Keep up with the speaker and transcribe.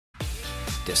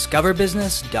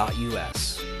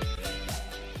discoverbusiness.us.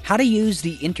 How to use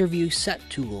the interview set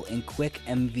tool in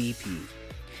QuickMVP.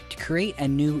 To create a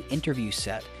new interview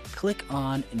set, click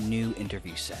on New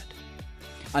Interview Set.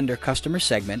 Under Customer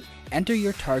Segment, enter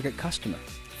your target customer.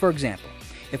 For example,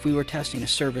 if we were testing a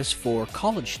service for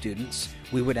college students,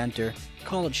 we would enter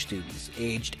college students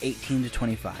aged 18 to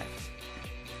 25.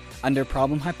 Under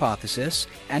Problem Hypothesis,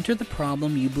 enter the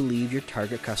problem you believe your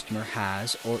target customer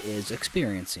has or is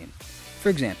experiencing. For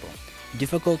example,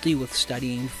 difficulty with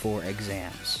studying for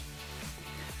exams.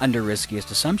 Under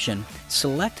Riskiest Assumption,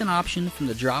 select an option from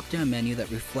the drop-down menu that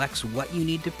reflects what you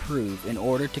need to prove in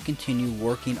order to continue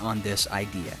working on this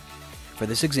idea. For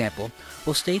this example,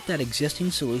 we'll state that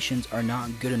existing solutions are not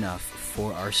good enough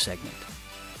for our segment.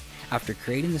 After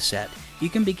creating the set, you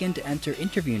can begin to enter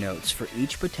interview notes for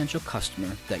each potential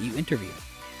customer that you interview.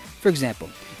 For example,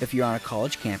 if you're on a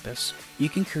college campus, you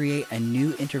can create a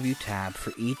new interview tab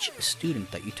for each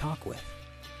student that you talk with.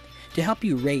 To help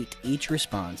you rate each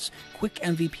response,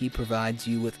 QuickMVP provides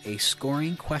you with a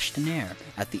scoring questionnaire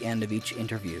at the end of each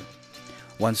interview.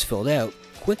 Once filled out,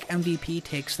 QuickMVP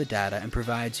takes the data and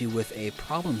provides you with a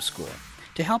problem score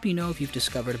to help you know if you've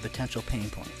discovered a potential pain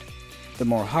point. The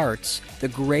more hearts, the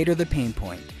greater the pain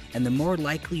point, and the more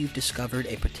likely you've discovered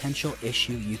a potential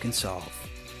issue you can solve.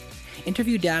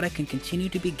 Interview data can continue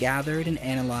to be gathered and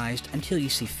analyzed until you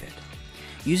see fit.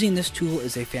 Using this tool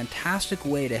is a fantastic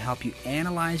way to help you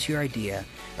analyze your idea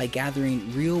by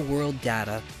gathering real-world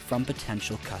data from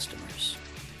potential customers.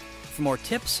 For more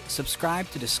tips, subscribe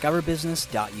to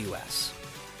discoverbusiness.us.